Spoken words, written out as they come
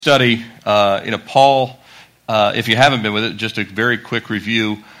Study, Paul, if you haven't been with it, just a very quick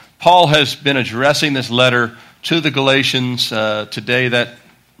review. Paul has been addressing this letter to the Galatians. Today, that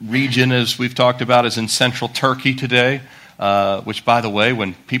region, as we've talked about, is in central Turkey today, which, by the way,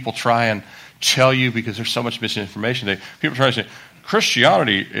 when people try and tell you, because there's so much misinformation, people try to say,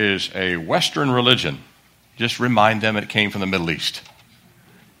 Christianity is a Western religion. Just remind them it came from the Middle East,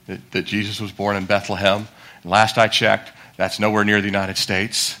 that Jesus was born in Bethlehem. And last I checked, that's nowhere near the United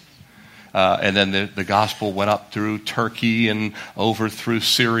States. And then the gospel went up through Turkey and over through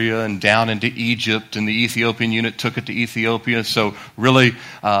Syria and down into Egypt, and the Ethiopian unit took it to Ethiopia. So really,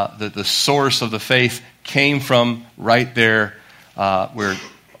 the source of the faith came from right there where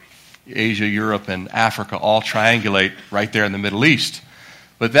Asia, Europe, and Africa all triangulate right there in the Middle East.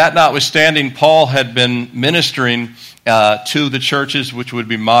 But that notwithstanding, Paul had been ministering to the churches, which would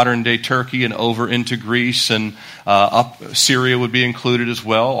be modern-day Turkey, and over into Greece, and up Syria would be included as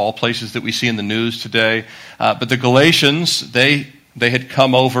well, all places that we see in the news today. But the Galatians, they had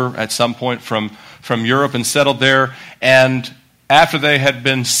come over at some point from Europe and settled there, and after they had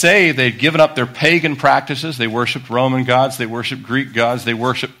been saved, they'd given up their pagan practices. They worshipped Roman gods, they worshipped Greek gods, they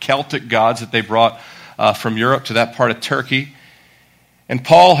worshipped Celtic gods that they brought from Europe to that part of Turkey. And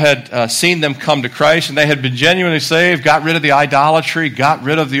Paul had seen them come to Christ, and they had been genuinely saved, got rid of the idolatry, got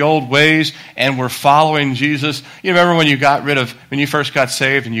rid of the old ways, and were following Jesus. You remember when you first got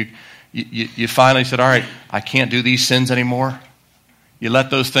saved, and you finally said, all right, I can't do these sins anymore. You let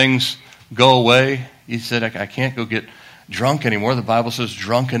those things go away. You said, I can't go get drunk anymore. The Bible says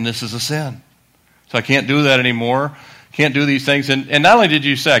drunkenness is a sin. So I can't do that anymore. Can't do these things. And not only did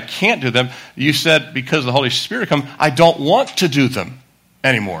you say, I can't do them, you said, because the Holy Spirit come, I don't want to do them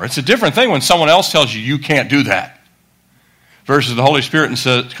anymore. It's a different thing when someone else tells you can't do that, versus the Holy Spirit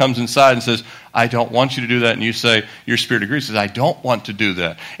comes inside and says, I don't want you to do that. And you say, your spirit agrees, says, I don't want to do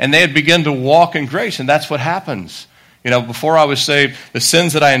that. And they had begun to walk in grace, and that's what happens. Before I was saved, the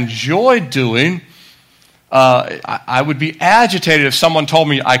sins that I enjoyed doing, I would be agitated if someone told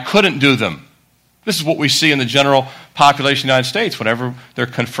me I couldn't do them. This is what we see in the general population of the United States. Whenever they're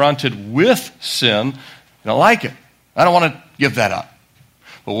confronted with sin, they don't like it. I don't want to give that up.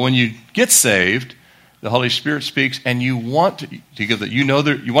 But when you get saved, the Holy Spirit speaks, and you want to give that. You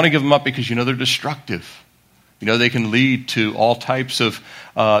want to give them up because you know they're destructive. They can lead to all types of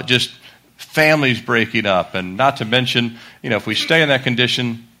just families breaking up, and not to mention, if we stay in that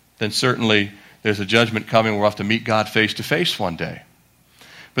condition, then certainly there's a judgment coming. We'll have to meet God face to face one day.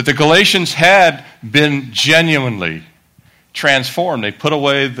 But the Galatians had been genuinely transformed. They put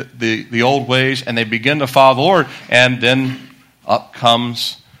away the old ways, and they begin to follow the Lord, and then up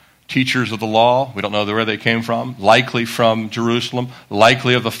comes teachers of the law. We don't know where they came from. Likely from Jerusalem.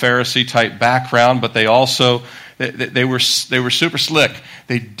 Likely of a Pharisee-type background. But they also, they were super slick.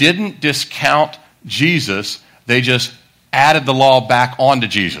 They didn't discount Jesus. They just added the law back onto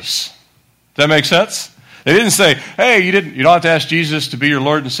Jesus. Does that make sense? They didn't say, hey, you don't have to ask Jesus to be your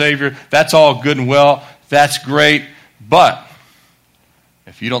Lord and Savior. That's all good and well. That's great. But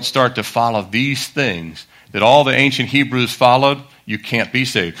if you don't start to follow these things that all the ancient Hebrews followed, you can't be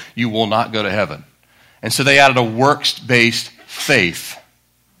saved. You will not go to heaven. And so they added a works-based faith.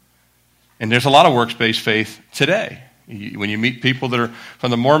 And there's a lot of works-based faith today. When you meet people that are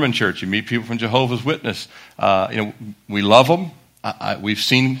from the Mormon church, you meet people from Jehovah's Witness, we love them. We've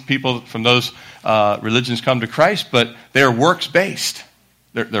seen people from those religions come to Christ, but they're works-based.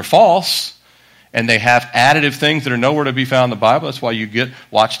 They're false. And they have additive things that are nowhere to be found in the Bible. That's why you get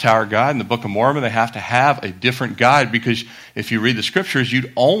Watchtower Guide and the Book of Mormon. They have to have a different guide, because if you read the Scriptures,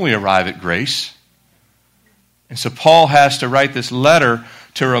 you'd only arrive at grace. And so Paul has to write this letter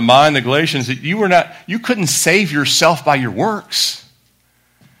to remind the Galatians that you couldn't save yourself by your works.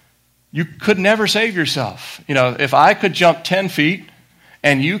 You could never save yourself. If I could jump 10 feet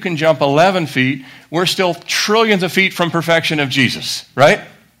and you can jump 11 feet, we're still trillions of feet from perfection of Jesus, right?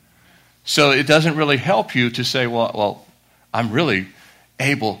 So it doesn't really help you to say, well, I'm really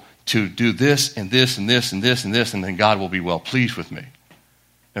able to do this and this and this and this and this, and then God will be well pleased with me.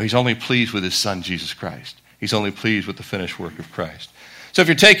 No, he's only pleased with his Son, Jesus Christ. He's only pleased with the finished work of Christ. So if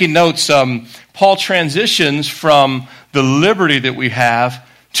you're taking notes, Paul transitions from the liberty that we have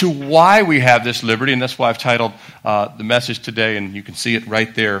to why we have this liberty, and that's why I've titled the message today, and you can see it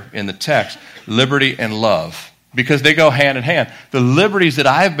right there in the text, Liberty and Love. Because they go hand in hand. The liberties that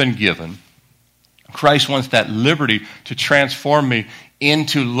I've been given, Christ wants that liberty to transform me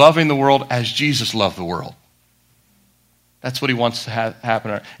into loving the world as Jesus loved the world. That's what he wants to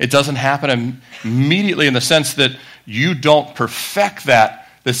happen. It doesn't happen immediately in the sense that you don't perfect that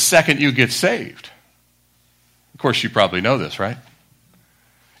the second you get saved. Of course, you probably know this, right?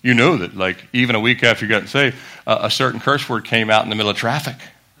 You know that, like, even a week after you got saved, a certain curse word came out in the middle of traffic,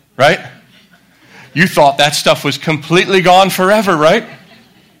 right? You thought that stuff was completely gone forever, right?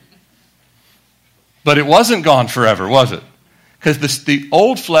 But it wasn't gone forever, was it? Because the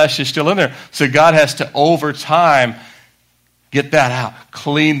old flesh is still in there. So God has to, over time, get that out,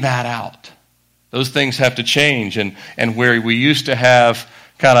 clean that out. Those things have to change. And where we used to have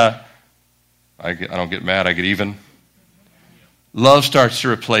kind of, I don't get mad, I get even. Love starts to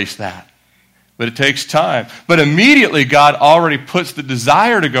replace that. But it takes time. But immediately God already puts the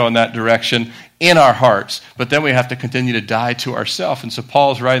desire to go in that direction in our hearts. But then we have to continue to die to ourselves. And so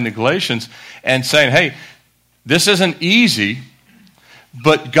Paul's writing the Galatians and saying, hey, this isn't easy,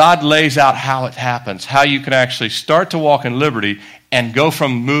 but God lays out how it happens, how you can actually start to walk in liberty and go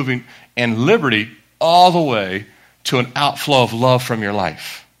from moving in liberty all the way to an outflow of love from your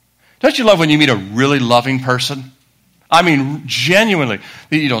life. Don't you love when you meet a really loving person? I mean, genuinely.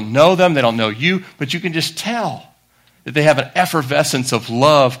 You don't know them, they don't know you, but you can just tell that they have an effervescence of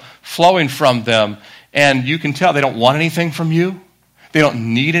love flowing from them, and you can tell they don't want anything from you. They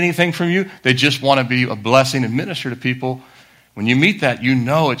don't need anything from you. They just want to be a blessing and minister to people. When you meet that, you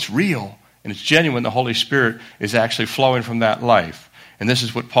know it's real and it's genuine. The Holy Spirit is actually flowing from that life. And this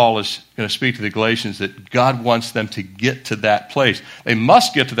is what Paul is going to speak to the Galatians, that God wants them to get to that place. They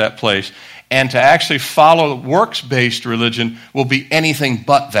must get to that place. And to actually follow works-based religion will be anything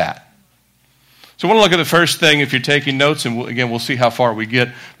but that. So I want to look at the first thing, if you're taking notes, and we'll see how far we get.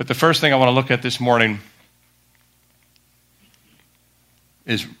 But the first thing I want to look at this morning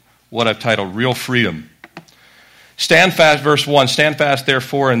is what I've titled Real Freedom. Stand fast, verse 1, stand fast,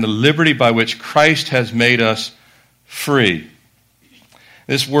 therefore, in the liberty by which Christ has made us free.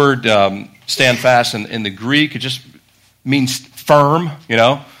 This word, stand fast, in the Greek, it just means firm,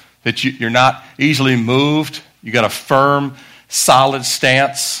 that you're not easily moved. You got a firm, solid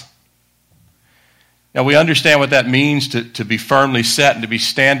stance. Now, we understand what that means to be firmly set and to be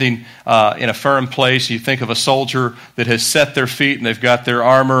standing in a firm place. You think of a soldier that has set their feet and they've got their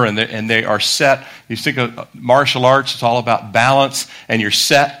armor and they are set. You think of martial arts, it's all about balance, and you're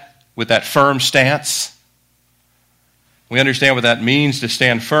set with that firm stance. We understand what that means to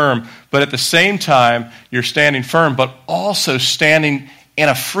stand firm, but at the same time, you're standing firm, but also standing in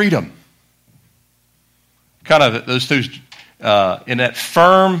a freedom. Kind of those two, in that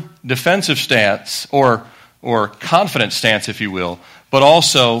firm defensive stance or confident stance, if you will, but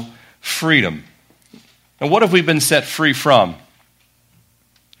also freedom. Now, what have we been set free from?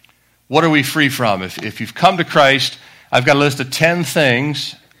 What are we free from? If you've come to Christ, I've got a list of 10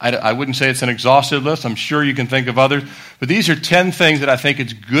 things. I wouldn't say it's an exhaustive list. I'm sure you can think of others. But these are 10 things that I think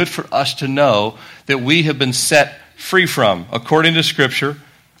it's good for us to know that we have been set free from, according to Scripture.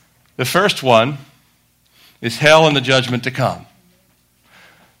 The first one is hell and the judgment to come.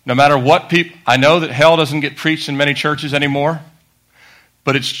 No matter what people, I know that hell doesn't get preached in many churches anymore,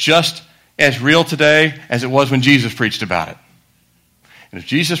 but it's just as real today as it was when Jesus preached about it. And if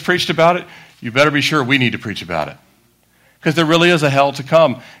Jesus preached about it, you better be sure we need to preach about it. Because there really is a hell to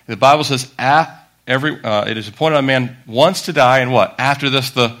come. The Bible says, it is appointed on man once to die, and what? After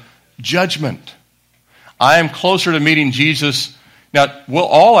this, the judgment. I am closer to meeting Jesus. Now, we'll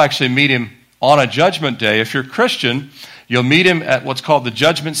all actually meet him on a judgment day. If you're a Christian, you'll meet him at what's called the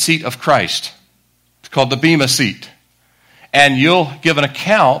judgment seat of Christ. It's called the Bema seat. And you'll give an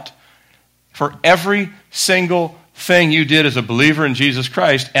account for every single thing you did as a believer in Jesus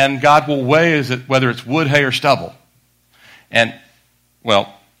Christ, and God will weigh whether it's wood, hay, or stubble. And,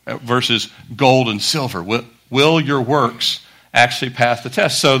 versus gold and silver. Will your works actually pass the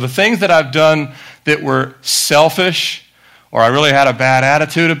test? So the things that I've done that were selfish, or I really had a bad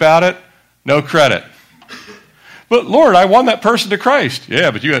attitude about it, no credit. But Lord, I won that person to Christ.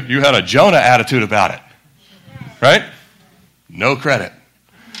 Yeah, but you had a Jonah attitude about it. Right? No credit.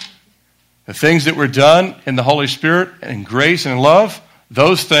 The things that were done in the Holy Spirit and grace and love,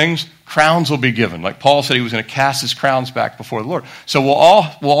 those things, crowns will be given. Like Paul said, he was going to cast his crowns back before the Lord. So we'll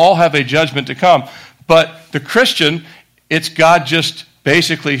all have a judgment to come. But the Christian, it's God just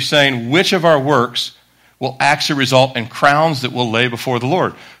basically saying which of our works will actually result in crowns that we'll lay before the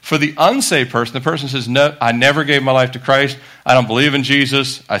Lord. For the unsaved person, the person says, no, I never gave my life to Christ. I don't believe in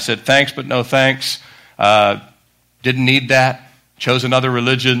Jesus. I said thanks, but no thanks. Didn't need that. Chose another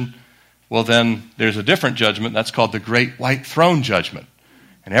religion. Well, then there's a different judgment. That's called the Great White Throne Judgment.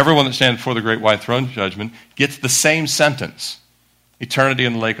 And everyone that stands before the Great White Throne Judgment gets the same sentence. Eternity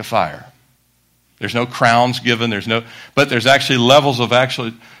in the lake of fire. There's no crowns given. But there's actually levels of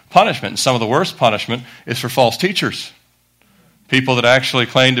actual punishment. And some of the worst punishment is for false teachers. People that actually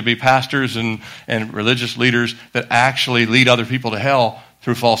claim to be pastors and religious leaders that actually lead other people to hell.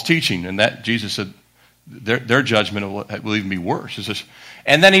 through false teaching. And that Jesus said their judgment will even be worse.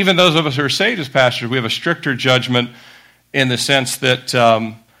 And then even those of us who are saved as pastors, we have a stricter judgment in the sense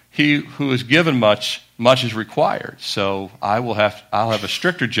that he who is given much is required. So I'll have a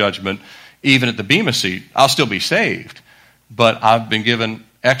stricter judgment even at the Bema seat. I'll still be saved, but I've been given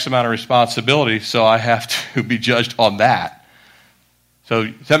X amount of responsibility, so I have to be judged on that. So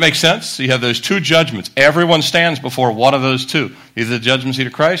does that make sense? So you have those two judgments. Everyone stands before one of those two, either the judgment seat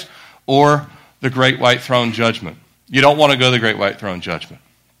of Christ or the great white throne judgment. You don't want to go to the great white throne judgment.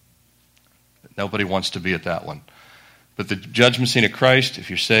 Nobody wants to be at that one. But the judgment seat of Christ, if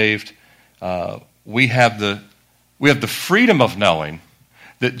you're saved, we have the freedom of knowing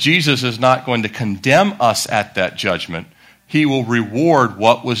that Jesus is not going to condemn us at that judgment. He will reward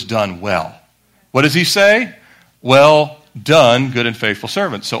what was done well. What does he say? Well done, good and faithful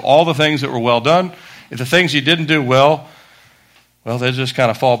servant. So all the things that were well done, if the things you didn't do well, they just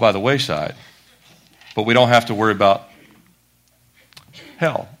kind of fall by the wayside. But we don't have to worry about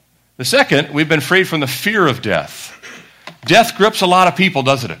hell. The second, we've been freed from the fear of death. Death grips a lot of people,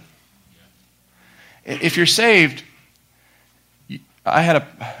 doesn't it? If you're saved,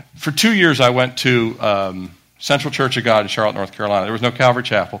 for 2 years I went to Central Church of God in Charlotte, North Carolina. There was no Calvary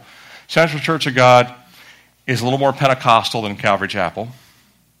Chapel. Central Church of God is a little more Pentecostal than Calvary Chapel.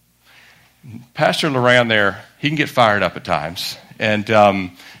 Pastor Loran there, he can get fired up at times.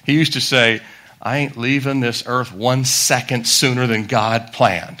 And he used to say, I ain't leaving this earth 1 second sooner than God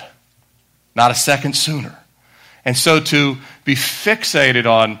planned. Not a second sooner. And so to be fixated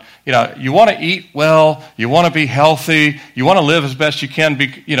on, you want to eat well, you want to be healthy, you want to live as best you can,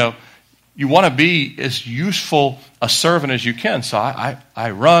 you want to be as useful a servant as you can. So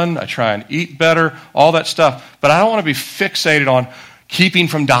I run, I try and eat better, all that stuff. But I don't want to be fixated on keeping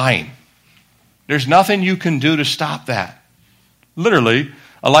from dying. There's nothing you can do to stop that. Literally,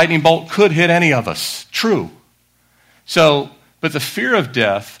 a lightning bolt could hit any of us. True. But the fear of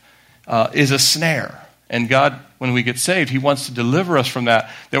death is a snare. And God, when we get saved, he wants to deliver us from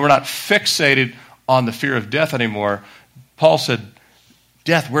that we're not fixated on the fear of death anymore. Paul said,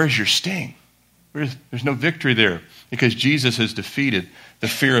 death, where's your sting? There's no victory there because Jesus has defeated the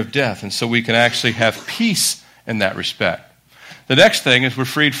fear of death. And so we can actually have peace in that respect. The next thing is we're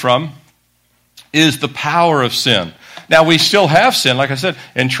freed from is the power of sin. Now, we still have sin, like I said,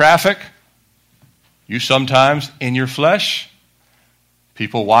 in traffic. You sometimes, in your flesh,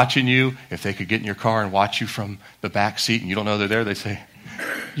 people watching you, if they could get in your car and watch you from the back seat and you don't know they're there, they say,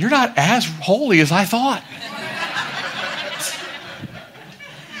 you're not as holy as I thought.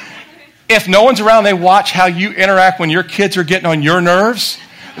 If no one's around, they watch how you interact when your kids are getting on your nerves,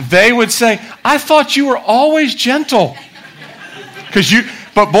 they would say, I thought you were always gentle.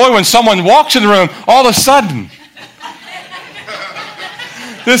 But boy, when someone walks in the room, all of a sudden,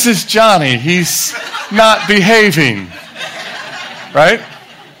 this is Johnny. He's not behaving. Right?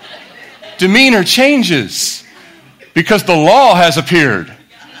 Demeanor changes because the law has appeared.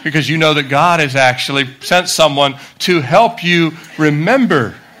 Because you know that God has actually sent someone to help you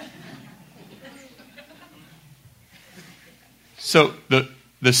remember. So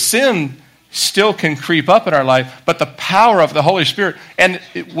the sin still can creep up in our life, but the power of the Holy Spirit, and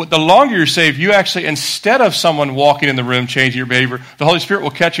the longer you're saved, you actually, instead of someone walking in the room, changing your behavior, the Holy Spirit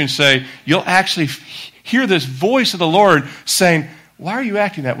will catch you and say, you'll actually hear this voice of the Lord saying, why are you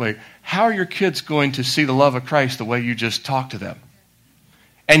acting that way? How are your kids going to see the love of Christ the way you just talked to them?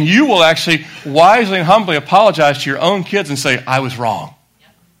 And you will actually wisely and humbly apologize to your own kids and say, I was wrong.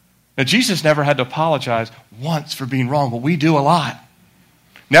 Now, Jesus never had to apologize once for being wrong, but we do a lot.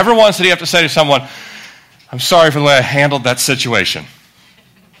 Never once did he have to say to someone, I'm sorry for the way I handled that situation.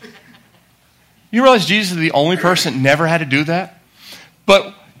 You realize Jesus is the only person that never had to do that?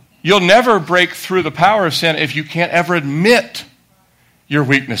 But you'll never break through the power of sin if you can't ever admit your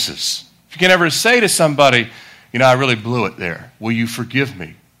weaknesses. If you can't ever say to somebody, I really blew it there. Will you forgive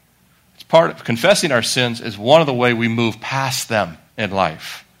me? It's part of confessing our sins is one of the ways we move past them in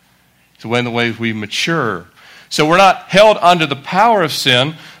life. It's one of the ways we mature. So we're not held under the power of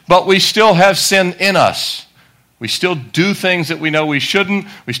sin, but we still have sin in us. We still do things that we know we shouldn't.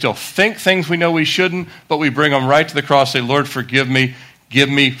 We still think things we know we shouldn't, but we bring them right to the cross, say, Lord, forgive me. Give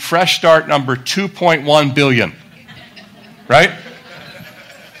me fresh start number 2.1 billion. Right?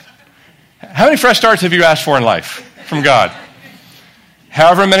 How many fresh starts have you asked for in life from God?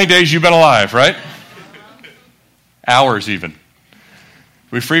 However many days you've been alive, right? Hours even.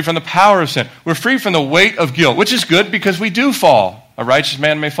 We're free from the power of sin. We're free from the weight of guilt, which is good because we do fall. A righteous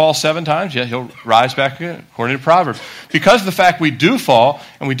man may fall 7 times, yet he'll rise back again, according to Proverbs. Because of the fact we do fall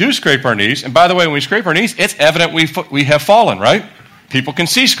and we do scrape our knees, and by the way, when we scrape our knees, it's evident we have fallen, right? People can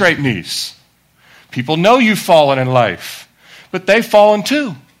see scraped knees. People know you've fallen in life, but they've fallen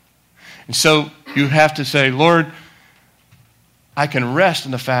too. And so you have to say, Lord, I can rest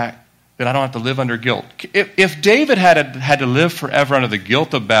in the fact that I don't have to live under guilt. If David had to live forever under the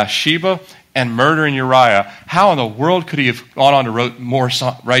guilt of Bathsheba and murdering Uriah, how in the world could he have gone on to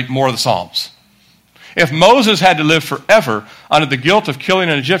write more of the Psalms? If Moses had to live forever under the guilt of killing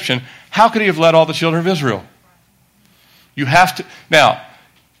an Egyptian, how could he have led all the children of Israel? You have to. Now,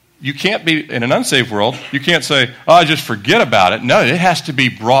 you can't be, in an unsaved world, you can't say, I just forget about it. No, it has to be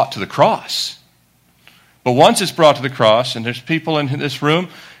brought to the cross. But once it's brought to the cross, and there's people in this room,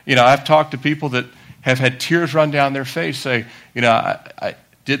 I've talked to people that have had tears run down their face, say, I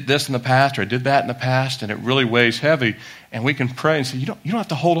did this in the past, or I did that in the past, and it really weighs heavy. And we can pray and say, you don't have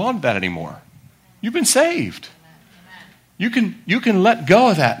to hold on to that anymore. You've been saved. You can let go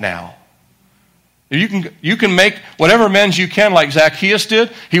of that now. You can make whatever amends you can, like Zacchaeus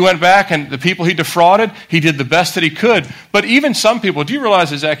did. He went back, and the people he defrauded, he did the best that he could. But even some people, do you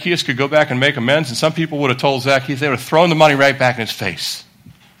realize that Zacchaeus could go back and make amends? And some people would have told Zacchaeus, they would have thrown the money right back in his face.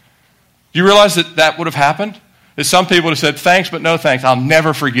 Do you realize that would have happened? That some people would have said, thanks, but no thanks. I'll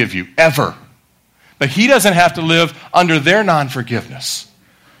never forgive you, ever. But he doesn't have to live under their non-forgiveness.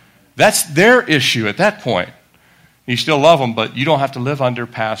 That's their issue at that point. You still love them, but you don't have to live under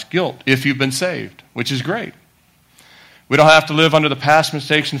past guilt if you've been saved, which is great. We don't have to live under the past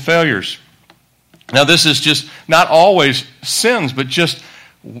mistakes and failures. Now, this is just not always sins, but just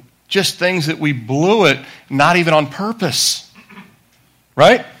things that we blew it, not even on purpose.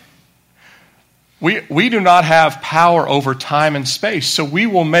 Right? We do not have power over time and space, so we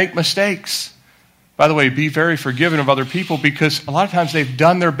will make mistakes. By the way, be very forgiving of other people, because a lot of times they've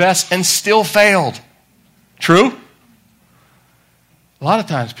done their best and still failed. True? A lot of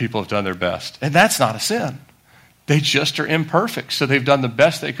times people have done their best, and that's not a sin. They just are imperfect, so they've done the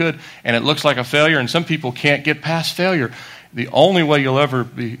best they could, and it looks like a failure, and some people can't get past failure. The only way you'll ever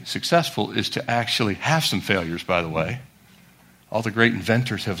be successful is to actually have some failures, by the way. All the great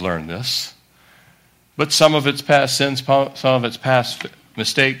inventors have learned this. But some of it's past sins, some of it's past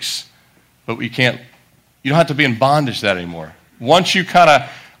mistakes, but you don't have to be in bondage to that anymore. Once you kind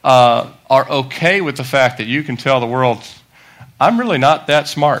of are okay with the fact that you can tell the world, I'm really not that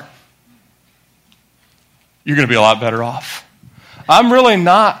smart, you're going to be a lot better off. I'm really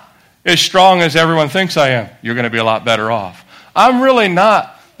not as strong as everyone thinks I am. You're going to be a lot better off. I'm really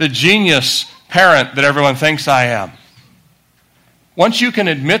not the genius parent that everyone thinks I am. Once you can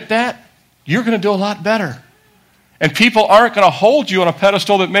admit that, you're going to do a lot better. And people aren't going to hold you on a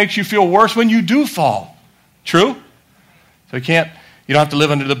pedestal that makes you feel worse when you do fall. True? So you don't have to live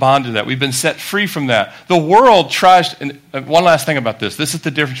under the bondage of that. We've been set free from that. The world tries, and one last thing about this. This is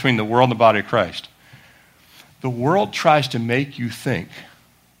the difference between the world and the body of Christ. The world tries to make you think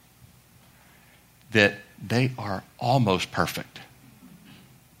that they are almost perfect.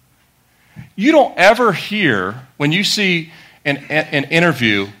 You don't ever hear, when you see an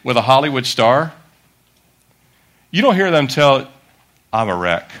interview with a Hollywood star, you don't hear them tell, I'm a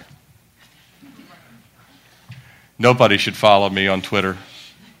wreck. Nobody should follow me on Twitter.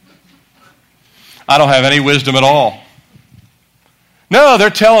 I don't have any wisdom at all. No, they're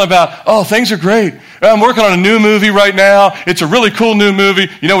telling about, things are great. I'm working on a new movie right now. It's a really cool new movie.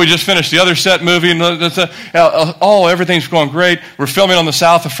 We just finished the other set movie. And everything's going great. We're filming on the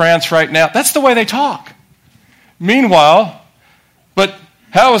south of France right now. That's the way they talk. Meanwhile, but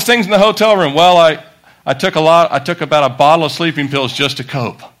how was things in the hotel room? Well, I took about a bottle of sleeping pills just to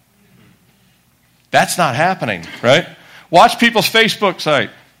cope. That's not happening, right? Watch people's Facebook site.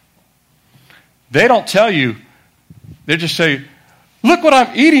 They don't tell you. They just say, look what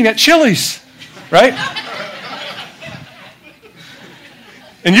I'm eating at Chili's, right?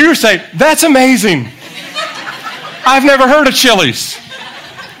 And you say, that's amazing. I've never heard of Chili's,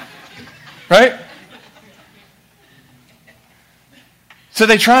 right? So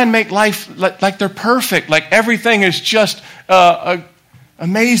they try and make life like they're perfect, like everything is just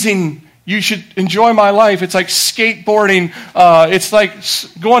amazing. You should enjoy my life. It's like skateboarding. It's like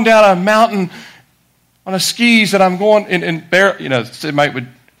going down a mountain on a skis that I'm going it would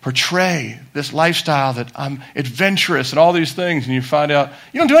portray this lifestyle that I'm adventurous and all these things, and you find out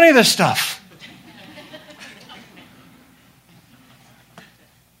you don't do any of this stuff.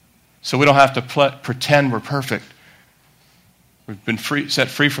 So we don't have to pretend we're perfect. We've been set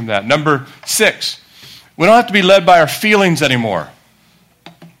free from that. Number 6, we don't have to be led by our feelings anymore.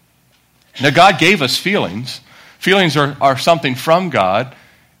 Now, God gave us feelings. Feelings are something from God,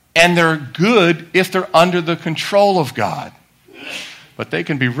 and they're good if they're under the control of God. But they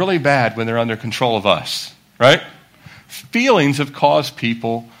can be really bad when they're under control of us, right? Feelings have caused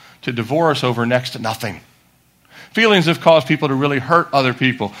people to divorce over next to nothing. Feelings have caused people to really hurt other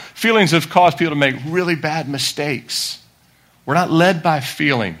people. Feelings have caused people to make really bad mistakes. We're not led by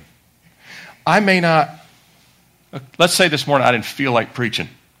feeling. Let's say this morning I didn't feel like preaching.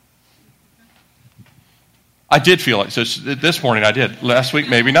 I did feel like, so this morning I did. Last week,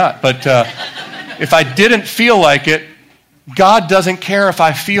 maybe not. But if I didn't feel like it, God doesn't care if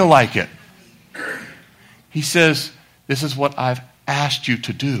I feel like it. He says, this is what I've asked you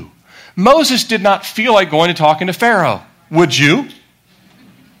to do. Moses did not feel like going and talking to Pharaoh. Would you?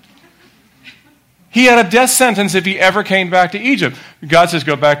 He had a death sentence if he ever came back to Egypt. God says,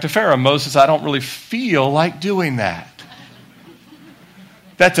 go back to Pharaoh. Moses, I don't really feel like doing that.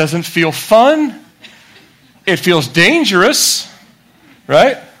 That doesn't feel fun. It feels dangerous,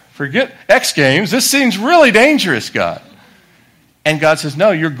 right? Forget X Games. This seems really dangerous, God. And God says,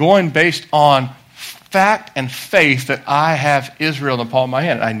 no, you're going based on fact and faith that I have Israel in the palm of my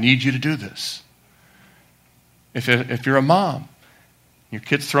hand. I need you to do this. If you're a mom, your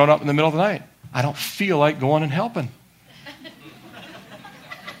kid's thrown up in the middle of the night, I don't feel like going and helping.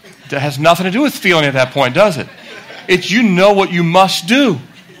 That has nothing to do with feeling at that point, does it? It's you know what you must do.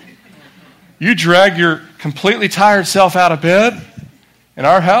 You drag your completely tired self out of bed. In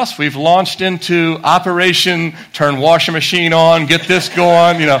our house, we've launched into Operation Turn Washing Machine On, get this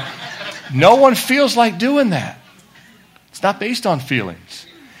going, No one feels like doing that. It's not based on feelings.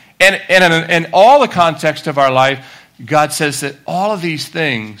 And in all the context of our life, God says that all of these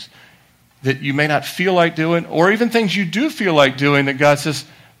things that you may not feel like doing, or even things you do feel like doing, that God says,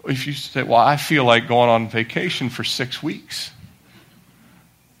 if you say, well, I feel like going on vacation for 6 weeks.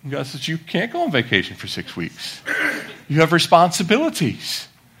 And God says, you can't go on vacation for 6 weeks. You have responsibilities.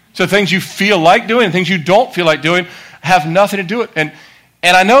 So things you feel like doing and things you don't feel like doing have nothing to do with it.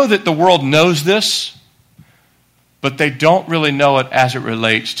 And I know that the world knows this, but they don't really know it as it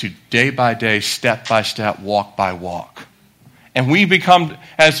relates to day by day, step by step, walk by walk. And we become,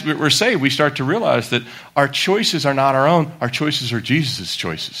 as we're saved, we start to realize that our choices are not our own. Our choices are Jesus'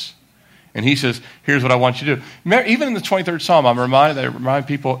 choices. And he says, here's what I want you to do. Remember, even in the 23rd Psalm, I remind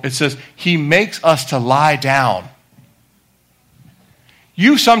people, it says, he makes us to lie down.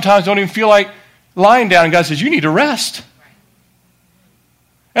 You sometimes don't even feel like lying down, and God says, you need to rest.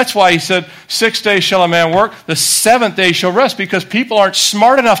 That's why he said, 6 days shall a man work, the 7th day shall rest, because people aren't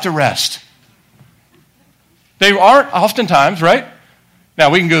smart enough to rest. They aren't oftentimes, right?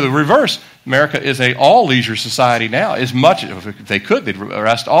 Now, we can go the reverse. America is an all-leisure society now. As much, if they could, they'd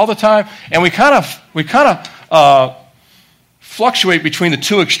rest all the time. And we kind of fluctuate between the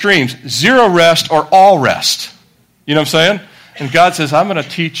two extremes, zero rest or all rest. You know what I'm saying? And God says, I'm going to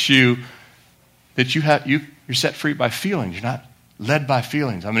teach you that you're set free by feelings. You're not led by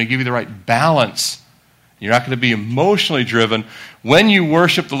feelings. I'm going to give you the right balance. You're not going to be emotionally driven. When you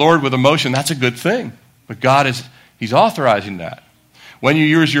worship the Lord with emotion, that's a good thing. But God He's authorizing that. When you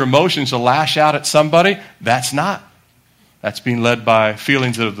use your emotions to lash out at somebody, that's not. That's being led by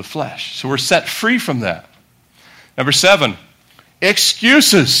feelings of the flesh. So we're set free from that. Number 7,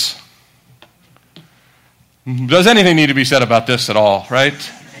 excuses. Does anything need to be said about this at all,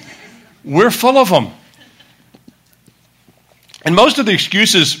 right? We're full of them. And most of the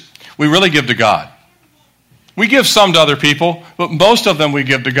excuses we really give to God. We give some to other people, but most of them we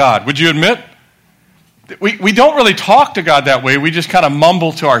give to God. Would you admit? We don't really talk to God that way. We just kind of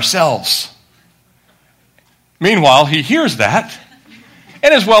mumble to ourselves. Meanwhile, he hears that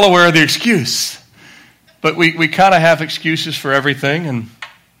and is well aware of the excuse. But we kind of have excuses for everything.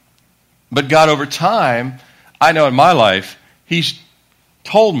 But God, over time, I know in my life, he's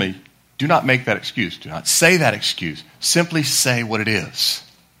told me, do not make that excuse. Do not say that excuse. Simply say what it is.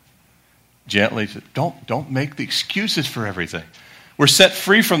 Gently, don't make the excuses for everything. We're set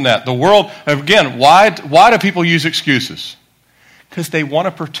free from that. The world, again, why do people use excuses? Because they want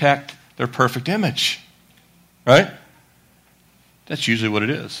to protect their perfect image, right? That's usually what it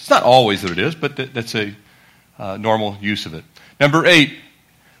is. It's not always that it is, but that's a normal use of it. Number 8,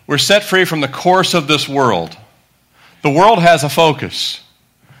 we're set free from the course of this world. The world has a focus.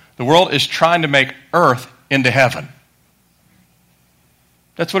 The world is trying to make earth into heaven.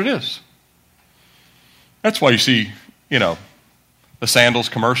 That's what it is. That's why you see, the sandals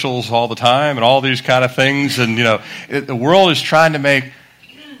commercials all the time and all these kind of things. And, the world is trying to make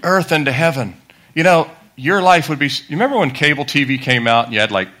earth into heaven. Your life would be... You remember when cable TV came out and you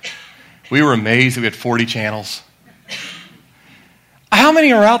had we were amazed that we had 40 channels? How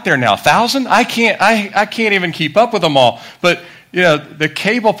many are out there now? 1,000? I can't even keep up with them all. But, the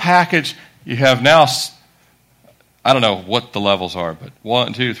cable package you have now, I don't know what the levels are, but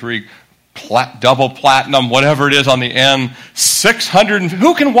 1, 2, 3, double platinum, whatever it is on the end, 600.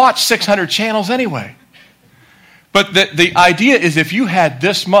 Who can watch 600 channels anyway? But the idea is if you had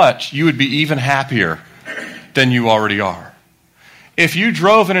this much, you would be even happier than you already are. If you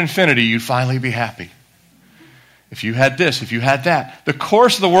drove an Infiniti, you'd finally be happy. If you had this, if you had that. The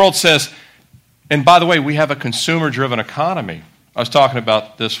course of the world says, and by the way, we have a consumer-driven economy. I was talking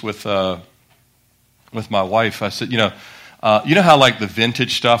about this with my wife. I said, you know how like the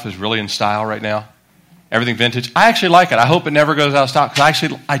vintage stuff is really in style right now? Everything vintage. I actually like it. I hope it never goes out of stock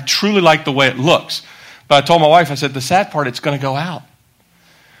because I truly like the way it looks. But I told my wife, I said, the sad part, it's going to go out.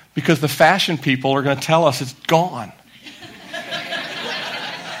 Because the fashion people are going to tell us it's gone.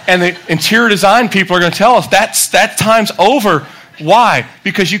 And the interior design people are going to tell us that time's over. Why?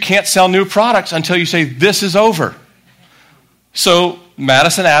 Because you can't sell new products until you say this is over. So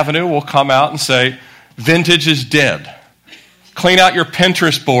Madison Avenue will come out and say, vintage is dead. Clean out your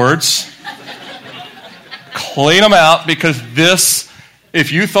Pinterest boards. Clean them out because this,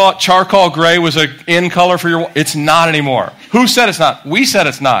 if you thought charcoal gray was an in color for your, it's not anymore. Who said it's not? We said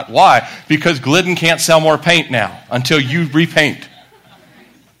it's not. Why? Because Glidden can't sell more paint now until you repaint.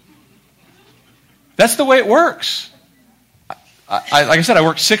 That's the way it works. Like I said, I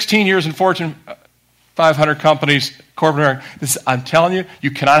worked 16 years in Fortune 500 companies, corporate America. I'm telling you, you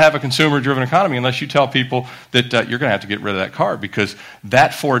cannot have a consumer-driven economy unless you tell people that you're going to have to get rid of that car because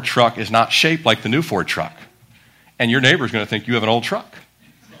that Ford truck is not shaped like the new Ford truck. And your neighbor's going to think you have an old truck.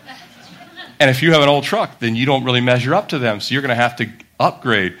 And if you have an old truck, then you don't really measure up to them, so you're going to have to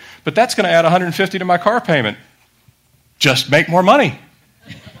upgrade. But that's going to add $150 to my car payment. Just make more money.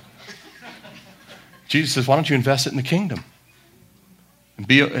 Jesus says, why don't you invest it in the kingdom?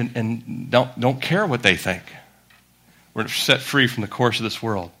 And don't care what they think. We're set free from the course of this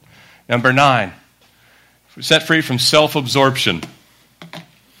world. Number 9, we're set free from self-absorption.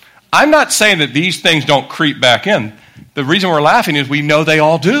 I'm not saying that these things don't creep back in. The reason we're laughing is we know they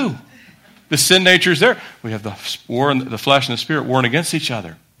all do. The sin nature is there. We have the war in the flesh and the spirit warring against each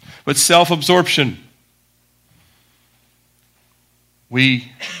other. But self-absorption,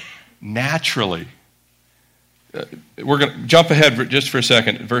 we naturally... we're going to jump ahead just for a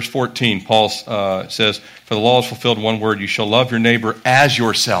second. Verse 14, Paul says, for the law is fulfilled in one word, you shall love your neighbor as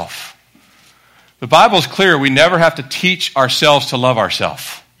yourself. The Bible is clear. We never have to teach ourselves to love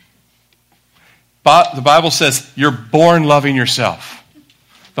ourselves. The Bible says you're born loving yourself.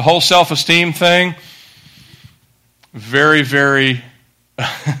 The whole self-esteem thing, very, very,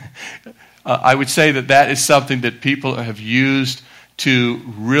 I would say that is something that people have used to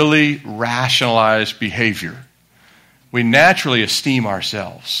really rationalize behavior. We naturally esteem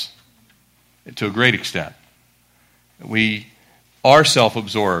ourselves to a great extent. We are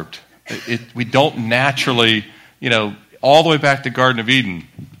self-absorbed. We don't naturally, all the way back to Garden of Eden,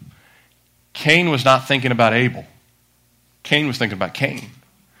 Cain was not thinking about Abel. Cain was thinking about Cain.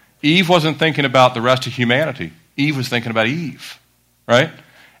 Eve wasn't thinking about the rest of humanity. Eve was thinking about Eve, right?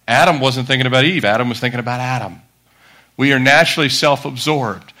 Adam wasn't thinking about Eve. Adam was thinking about Adam. We are naturally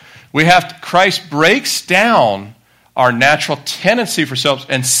self-absorbed. Christ breaks down our natural tendency for self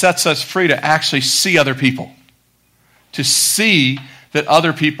and sets us free to actually see other people, to see that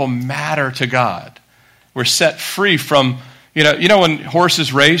other people matter to God. We're set free from, when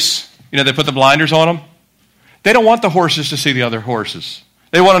horses race, they put the blinders on them. They don't want the horses to see the other horses.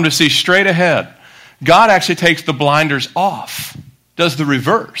 They want them to see straight ahead. God actually takes the blinders off, does the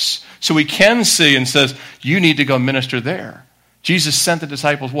reverse. So we can see and says, you need to go minister there. Jesus sent the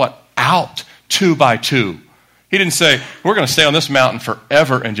disciples, out 2 by 2. He didn't say, we're going to stay on this mountain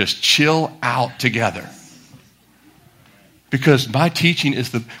forever and just chill out together. Because my teaching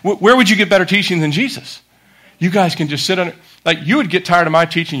is where would you get better teaching than Jesus? You guys can just sit on it. Like you would get tired of my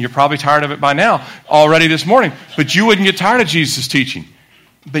teaching. You're probably tired of it by now already this morning. But you wouldn't get tired of Jesus' teaching.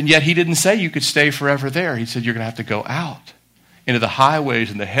 But yet he didn't say you could stay forever there. He said you're going to have to go out into the highways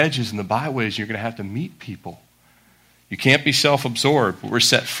and the hedges and the byways. You're going to have to meet people. You can't be self-absorbed. We're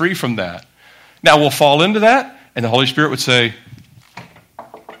set free from that. Now we'll fall into that, and the Holy Spirit would say,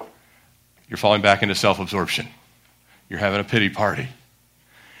 you're falling back into self-absorption. You're having a pity party.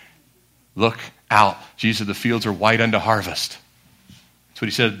 Look out. Jesus said the fields are white unto harvest. That's what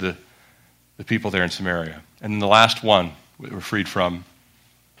he said to the people there in Samaria. And then the last one we're freed from,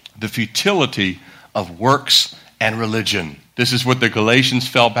 the futility of works and religion. This is what the Galatians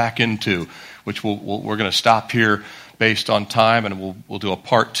fell back into, which we're going to stop here based on time, and we'll do a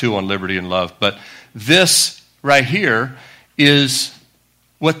part 2 on liberty and love. But this right here is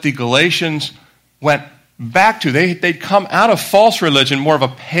what the Galatians went back to. They'd come out of false religion, more of a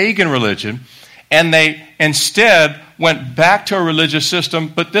pagan religion, And they instead went back to a religious system,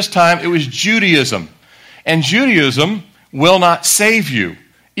 but this time it was Judaism. And Judaism will not save you,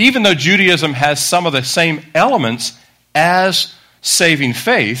 even though Judaism has some of the same elements as saving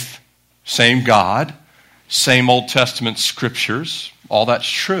faith, same God, same Old Testament scriptures, all that's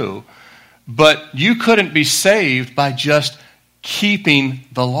true. But you couldn't be saved by just keeping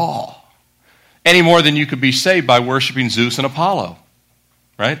the law, any more than you could be saved by worshiping Zeus and Apollo,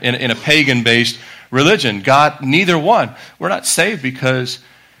 right? In a pagan-based religion. God, neither one. We're not saved because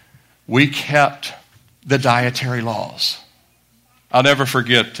we kept the dietary laws. I'll never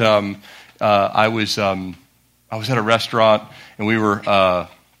forget, I was at a restaurant, and we were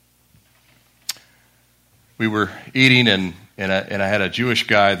eating, and I had a Jewish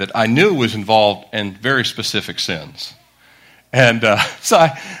guy that I knew was involved in very specific sins. And so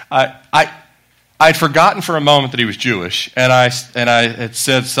I'd forgotten for a moment that he was Jewish, and I had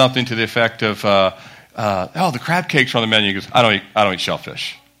said something to the effect of, "Oh, the crab cakes are on the menu." He goes, "I don't eat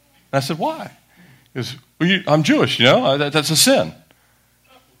shellfish." And I said, "Why?" He goes, "Well, I'm Jewish, you know. That's a sin."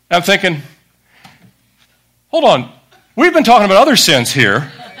 And I'm thinking, hold on, we've been talking about other sins here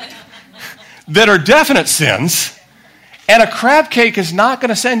that are definite sins, and a crab cake is not going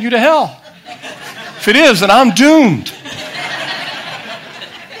to send you to hell. If it is, then I'm doomed.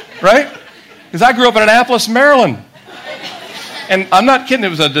 Right? Because I grew up in Annapolis, Maryland. And I'm not kidding, it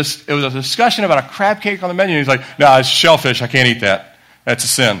was a discussion about a crab cake on the menu. He's like, "No, it's shellfish, I can't eat that. That's a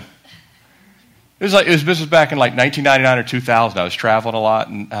sin." This was back in like 1999 or 2000. I was traveling a lot,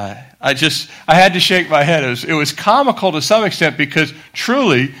 and I had to shake my head. It was comical to some extent because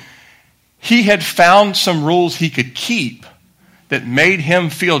truly, he had found some rules he could keep that made him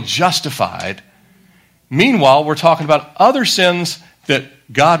feel justified. Meanwhile, we're talking about other sins that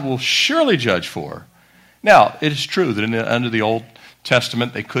God will surely judge for. Now, it is true that under the Old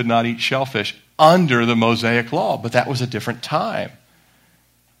Testament, they could not eat shellfish under the Mosaic law, but that was a different time.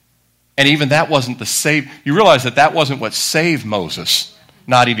 And even that wasn't the save. You realize that wasn't what saved Moses,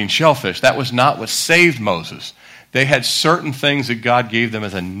 not eating shellfish. That was not what saved Moses. They had certain things that God gave them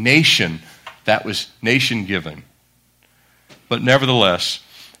as a nation that was nation-given. But nevertheless,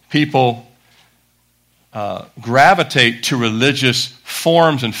 people gravitate to religious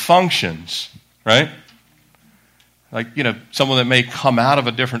forms and functions, right? Like, someone that may come out of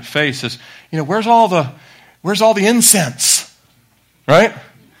a different faith says, where's all the incense, right?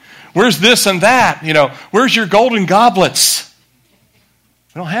 Where's this and that? Where's your golden goblets?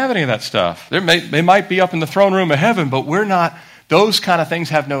 We don't have any of that stuff. They might be up in the throne room of heaven, but we're not. Those kind of things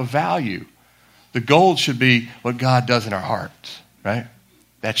have no value. The gold should be what God does in our hearts, right?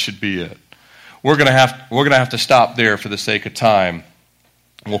 That should be it. We're gonna have to stop there for the sake of time.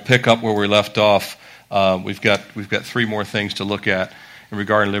 We'll pick up where we left off. We've got 3 more things to look at in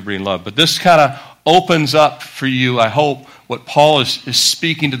regarding liberty and love. But this kind of opens up for you, I hope, what Paul is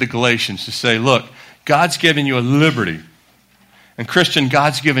speaking to the Galatians to say, look, God's given you a liberty. And Christian,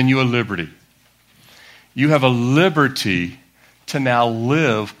 God's given you a liberty. You have a liberty to now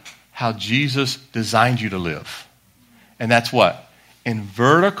live how Jesus designed you to live. And that's what? In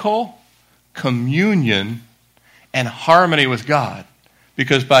vertical communion and harmony with God.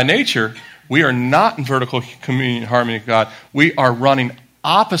 Because by nature, we are not in vertical communion and harmony with God. We are running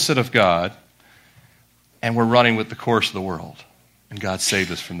opposite of God, and we're running with the course of the world. And God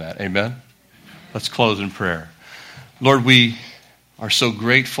saved us from that. Amen? Let's close in prayer. Lord, we are so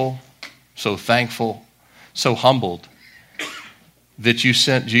grateful, so thankful, so humbled that you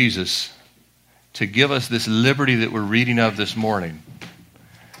sent Jesus to give us this liberty that we're reading of this morning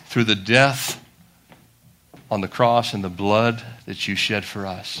through the death on the cross and the blood that you shed for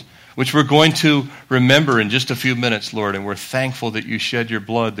us, which we're going to remember in just a few minutes, Lord, and we're thankful that you shed your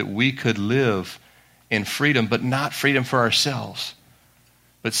blood that we could live in freedom, but not freedom for ourselves,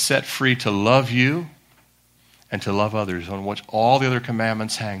 but set free to love you and to love others, on which all the other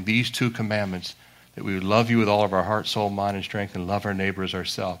commandments hang. These 2 commandments, that we would love you with all of our heart, soul, mind, and strength, and love our neighbor as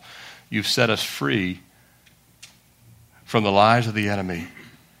ourselves. You've set us free from the lies of the enemy.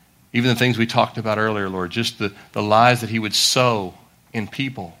 Even the things we talked about earlier, Lord, just the lies that he would sow in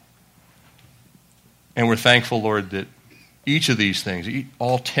people. And we're thankful, Lord, that each of these things,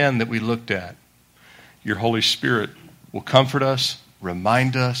 all 10 that we looked at, your Holy Spirit will comfort us,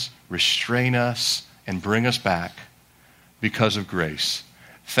 remind us, restrain us, and bring us back because of grace.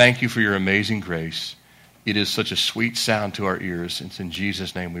 Thank you for your amazing grace. It is such a sweet sound to our ears. It's in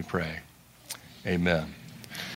Jesus' name we pray. Amen.